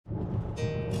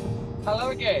Hello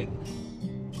again,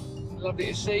 lovely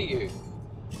to see you.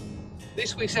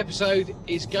 This week's episode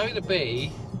is going to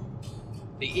be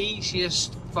the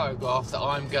easiest photograph that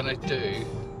I'm going to do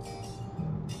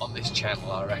on this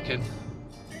channel, I reckon.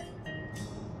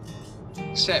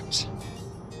 Except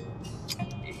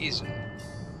it isn't.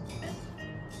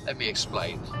 Let me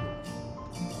explain.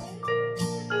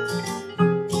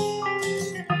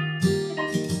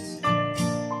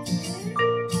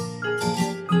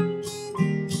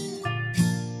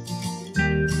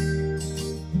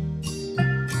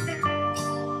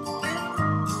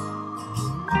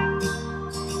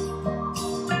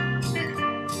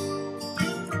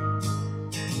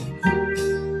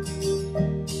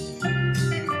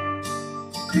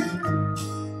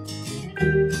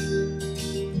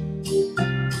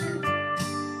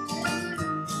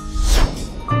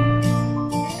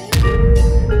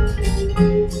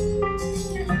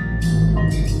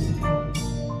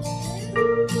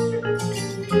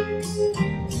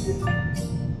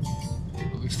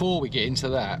 Before we get into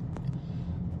that,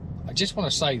 I just want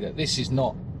to say that this is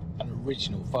not an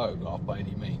original photograph by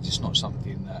any means. It's not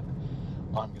something that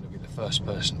I'm going to be the first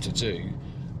person to do.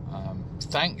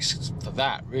 Thanks for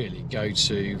that really go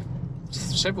to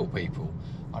several people.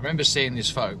 I remember seeing this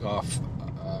photograph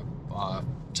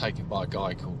taken by a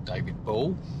guy called David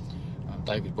Ball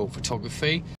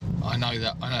Photography. I know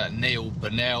that Neil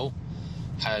Burnell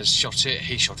has shot it.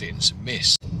 He shot it in some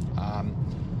mist.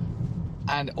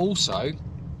 And also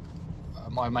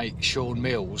my mate Shaun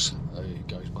Mills, who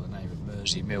goes by the name of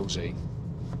Mersey Millsy,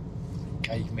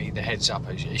 gave me the heads up.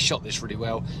 He shot this really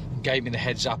well and gave me the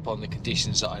heads up on the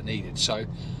conditions that I needed. So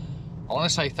I want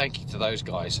to say thank you to those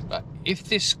guys. But if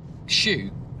this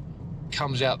shoot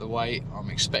comes out the way I'm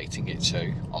expecting it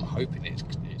to, I'm hoping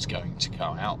it's going to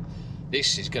come out,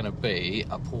 this is going to be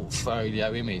a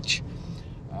portfolio image.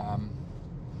 And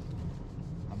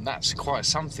that's quite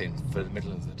something for the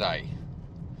middle of the day.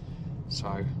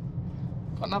 So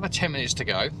got another 10 minutes to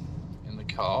go in the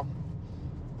car,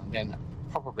 and then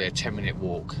probably a 10-minute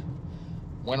walk.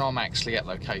 When I'm actually at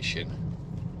location,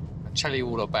 I'll tell you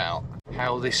all about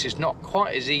how this is not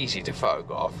quite as easy to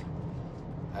photograph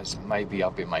as maybe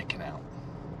I've been making out.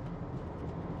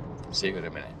 See you in a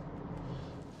minute.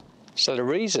 So the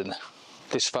reason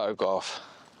this photograph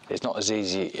is not as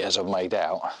easy as I've made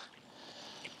out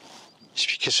is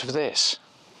because of this.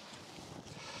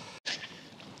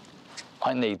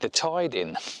 I need the tide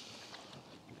in,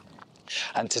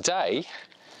 and today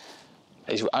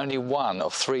is only one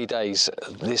of 3 days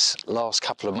this last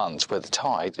couple of months where the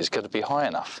tide is going to be high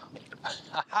enough.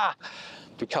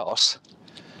 Because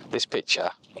this picture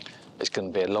is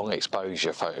going to be a long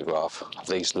exposure photograph of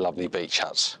these lovely beach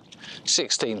huts.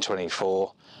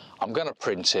 1624. I'm going to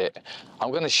print it, I'm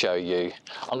going to show you,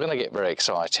 I'm going to get very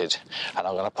excited, and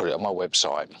I'm going to put it on my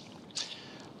website.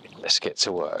 Let's get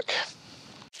to work.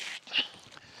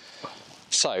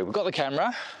 So we've got the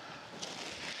camera.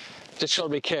 Just got to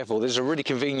be careful. There's a really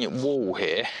convenient wall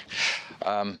here,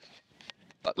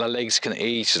 but the legs can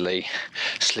easily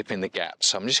slip in the gap.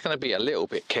 So I'm just going to be a little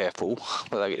bit careful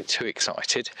without getting too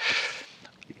excited.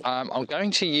 I'm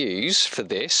going to use for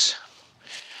this,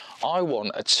 I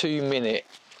want a 2-minute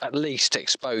at least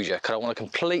exposure, because I want to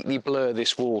completely blur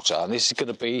this water. And this is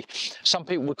going to be, some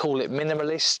people would call it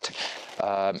minimalist.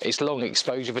 It's long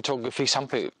exposure photography. Some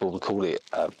people would call it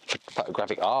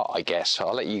photographic art, I guess. So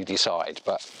I'll let you decide.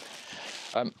 But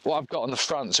what I've got on the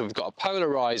front, so we've got a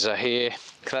polarizer here,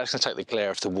 because that's going to take the glare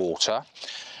off the water.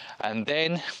 And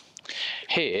then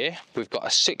here we've got a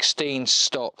 16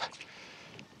 stop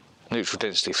neutral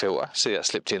density filter. See that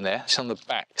slipped in there? It's on the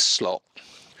back slot,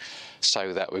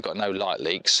 so that we've got no light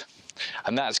leaks,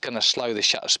 and that's going to slow the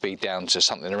shutter speed down to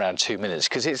something around 2 minutes,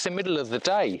 because it's the middle of the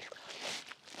day.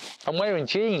 I'm wearing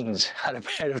jeans and a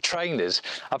pair of trainers.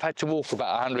 I've had to walk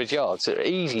about 100 yards. It's an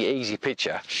easy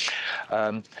picture,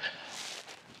 but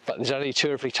there's only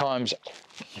 2 or 3 times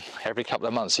every couple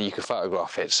of months that you can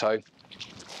photograph it. So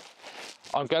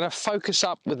I'm going to focus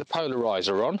up with the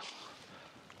polarizer on,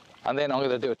 and then I'm going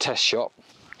to do a test shot.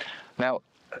 Now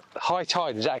high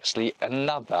tide is actually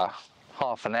another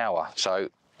half an hour, so,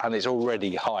 and it's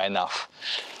already high enough.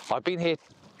 I've been here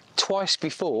twice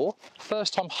before,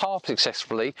 first time half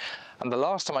successfully, and the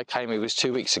last time I came here was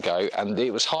 2 weeks ago, and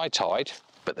it was high tide,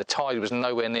 but the tide was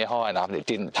nowhere near high enough, and it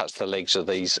didn't touch the legs of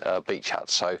these beach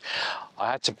huts. So I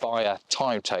had to buy a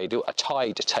tide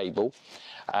table,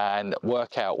 and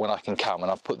work out when I can come,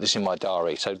 and I've put this in my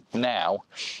diary. So now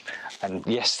and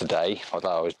yesterday,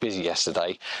 although I was busy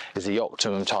yesterday, is the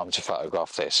optimum time to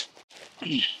photograph this.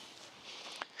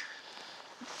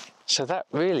 So that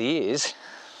really is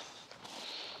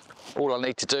all I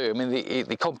need to do. I mean,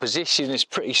 the composition is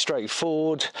pretty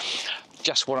straightforward.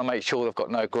 Just want to make sure they've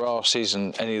got no grasses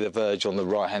and any of the verge on the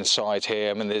right hand side here.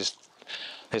 I mean, there's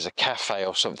a cafe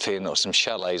or something or some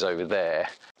chalets over there,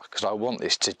 because I want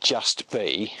this to just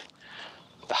be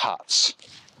the huts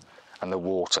and the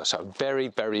water, so very,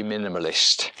 very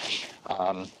minimalist.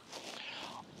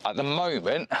 At the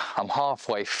moment, I'm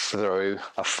halfway through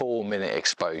a 4-minute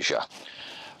exposure.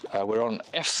 We're on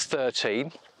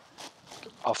F13.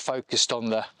 I've focused on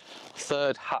the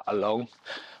third hut along,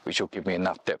 which will give me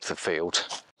enough depth of field.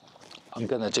 I'm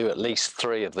going to do at least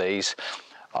 3 of these.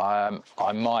 I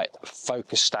might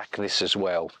focus stack this as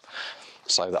well,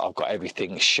 so that I've got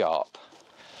everything sharp.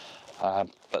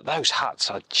 But those huts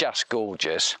are just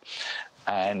gorgeous,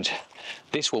 and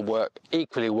this will work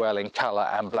equally well in colour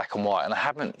and black and white, and I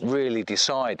haven't really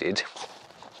decided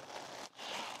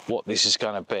what this is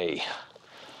going to be.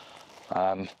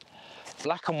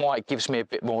 Black and white gives me a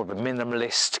bit more of a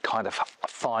minimalist kind of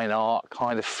fine art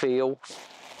kind of feel,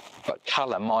 but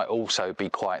colour might also be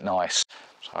quite nice.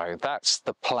 So that's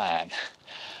the plan.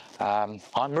 I'm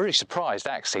really surprised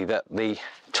actually that the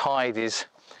tide is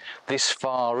this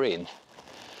far in.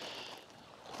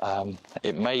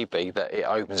 It may be that it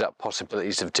opens up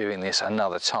possibilities of doing this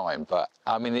another time, but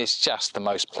I mean, it's just the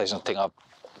most pleasant thing. I've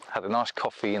had a nice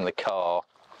coffee in the car,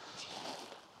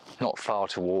 not far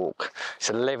to walk. It's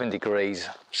 11 degrees,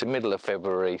 it's the middle of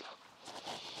February.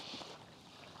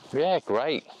 Yeah,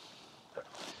 great.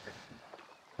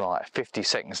 Right, 50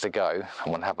 seconds to go. I'm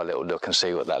going to have a little look and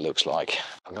see what that looks like.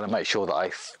 I'm going to make sure that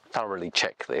I thoroughly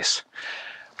check this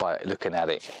by looking at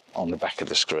it on the back of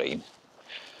the screen.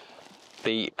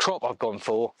 The crop I've gone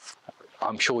for,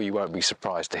 I'm sure you won't be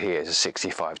surprised to hear, is a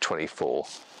 65-24.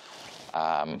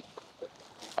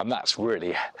 And that's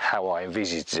really how I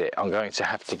envisaged it. I'm going to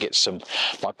have to get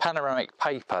my panoramic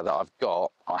paper that I've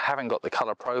got. I haven't got the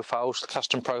colour profiles, the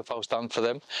custom profiles done for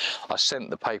them. I sent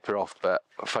the paper off, but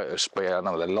photos, I don't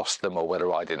know whether they lost them or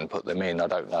whether I didn't put them in, I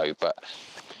don't know. But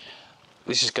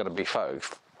this is going to be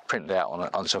printed out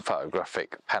on some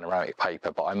photographic panoramic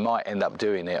paper, but I might end up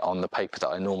doing it on the paper that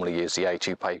I normally use, the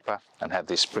A2 paper, and have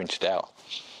this printed out.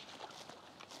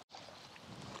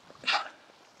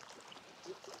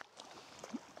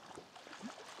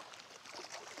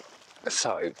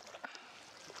 So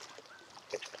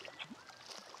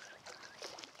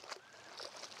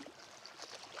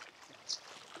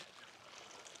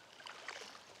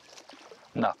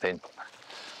nothing.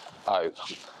 Oh,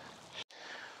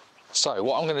 so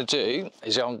what I'm going to do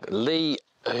is Lee,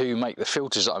 who make the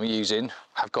filters that I'm using,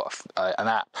 have got an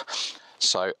app.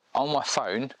 So on my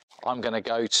phone, I'm going to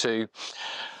go to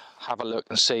have a look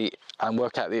and see and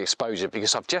work out the exposure,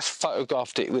 because I've just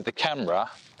photographed it with the camera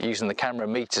using the camera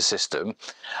meter system,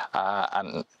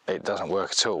 and it doesn't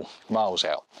work at all, miles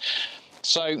out.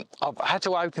 So I've had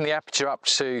to open the aperture up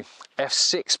to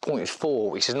f6.4,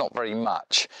 which is not very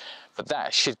much, but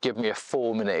that should give me a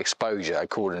 4-minute exposure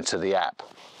according to the app.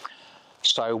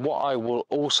 So what I will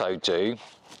also do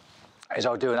is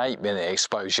I'll do an 8-minute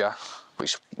exposure,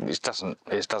 which doesn't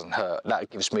hurt. That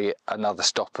gives me another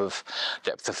stop of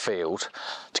depth of field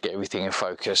to get everything in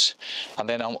focus. And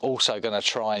then I'm also going to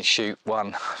try and shoot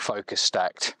one focus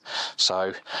stacked.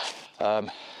 So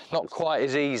not quite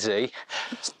as easy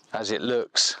as it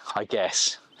looks, I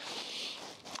guess.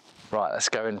 Right, let's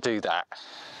go and do that.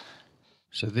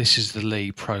 So this is the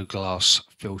Lee Pro Glass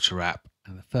filter app,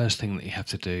 and the first thing that you have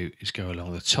to do is go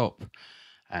along the top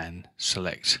and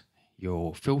select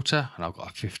your filter, and I've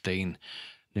got a 15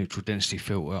 neutral density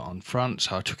filter on front,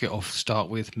 so I took it off to start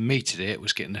with, metered it,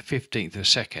 was getting a 15th of a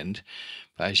second,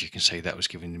 but as you can see that was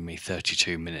giving me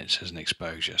 32 minutes as an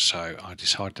exposure. So I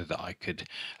decided that I could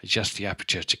adjust the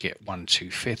aperture to get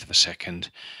 1/2 of a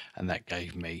second, and that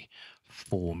gave me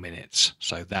 4 minutes.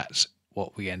 So that's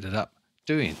what we ended up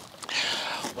doing.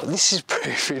 Well, this is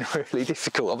proving really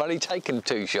difficult. I've only taken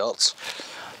 2 shots.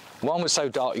 One was so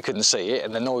dark you couldn't see it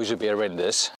and the noise would be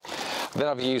horrendous. Then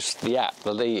I've used the app,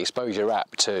 the Lee Exposure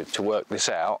app, to work this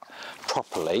out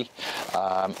properly,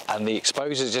 and the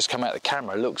exposure that's just come out of the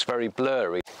camera looks very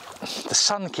blurry. The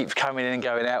sun keeps coming in and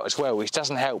going out as well, which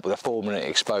doesn't help with a 4-minute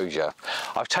exposure.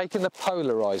 I've taken the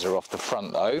polarizer off the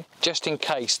front though, just in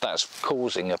case that's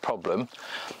causing a problem.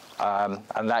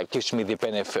 And that gives me the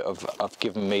benefit of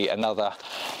giving me another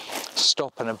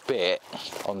stop and a bit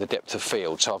on the depth of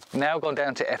field. So I've now gone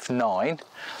down to f9.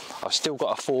 I've still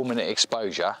got a 4-minute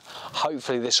exposure.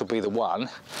 Hopefully this will be the one,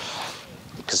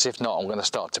 because if not I'm going to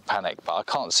start to panic, but I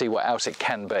can't see what else it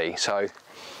can be. So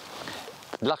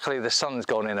luckily the sun's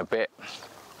gone in a bit.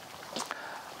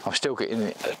 I'm still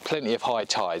getting plenty of high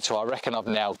tide, so I reckon I've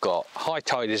now got, high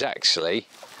tide is actually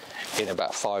in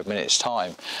about 5 minutes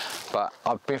time, but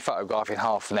I've been photographing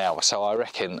half an hour, so I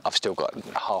reckon I've still got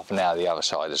half an hour the other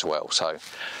side as well. So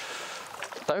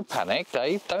don't panic,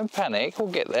 Dave, don't panic, we'll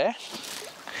get there.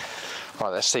 Right,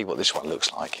 let's see what this one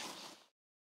looks like.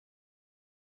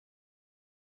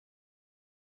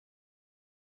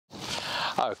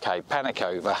 Okay, panic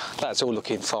over, that's all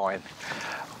looking fine.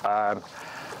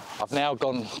 I've now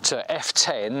gone to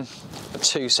F10, a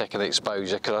 2-second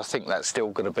exposure, because I think that's still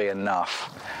going to be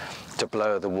enough to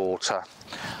blur the water.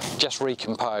 Just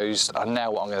recomposed, and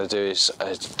now what I'm going to do is,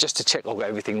 just to check I've got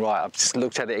everything right, I've just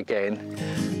looked at it again.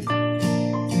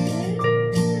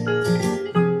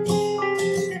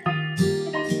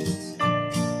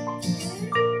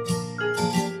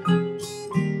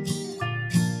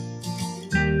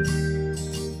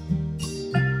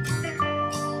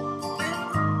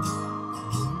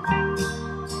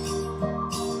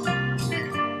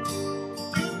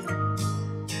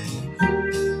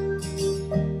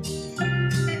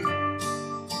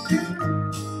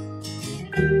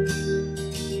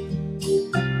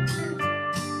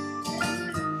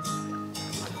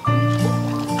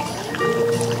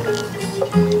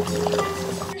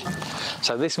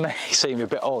 So this may seem a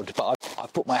bit odd, but I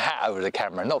put my hat over the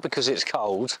camera, not because it's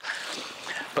cold,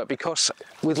 but because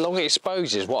with long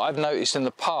exposures, what I've noticed in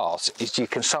the past is you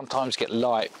can sometimes get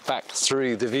light back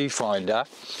through the viewfinder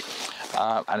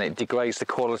and it degrades the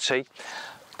quality.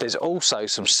 There's also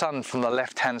some sun from the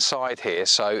left-hand side here,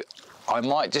 so I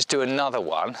might just do another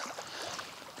one,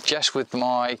 just with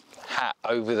my hat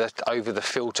over the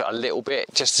filter a little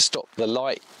bit, just to stop the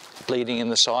light bleeding in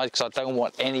the side, because I don't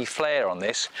want any flare on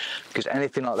this, because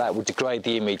anything like that would degrade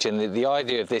the image. And the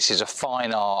idea of this is a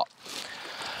fine art,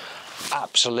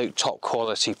 absolute top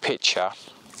quality picture,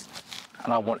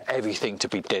 and I want everything to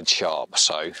be dead sharp.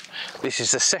 So this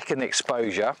is the second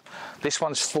exposure. This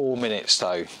one's 4 minutes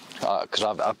though, because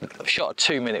I've shot a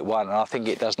 2-minute one, and I think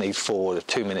it does need 4. The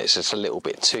 2 minutes is a little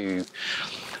bit too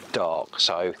dark.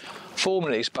 So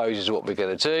 4-minute exposure is what we're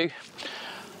going to do.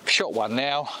 Shot one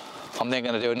now. I'm then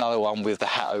going to do another one with the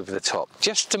hat over the top,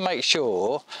 just to make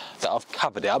sure that I've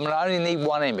covered it. I mean, I only need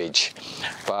one image,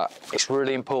 but it's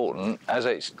really important, as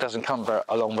it doesn't come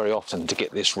along very often, to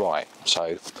get this right.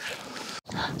 So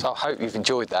I hope you've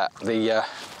enjoyed that.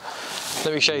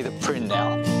 Let me show you the print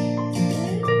now.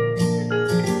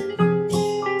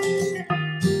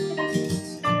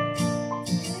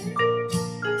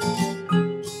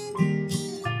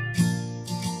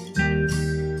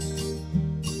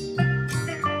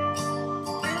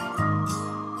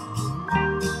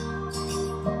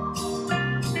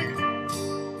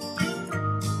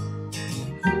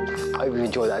 I hope you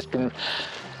enjoyed that. It's been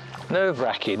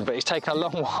nerve-wracking, but it's taken a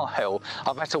long while.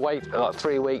 I've had to wait like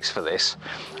 3 weeks for this,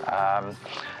 but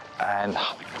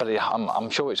I'm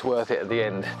sure it's worth it at the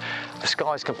end. The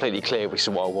sky's completely clear, which is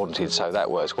what I wanted, so that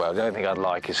works well. The only thing I'd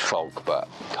like is fog, but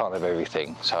can't have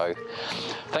everything. So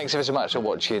thanks ever so much for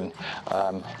watching.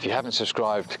 If you haven't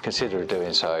subscribed, consider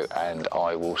doing so, and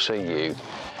I will see you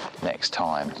next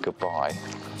time. Goodbye.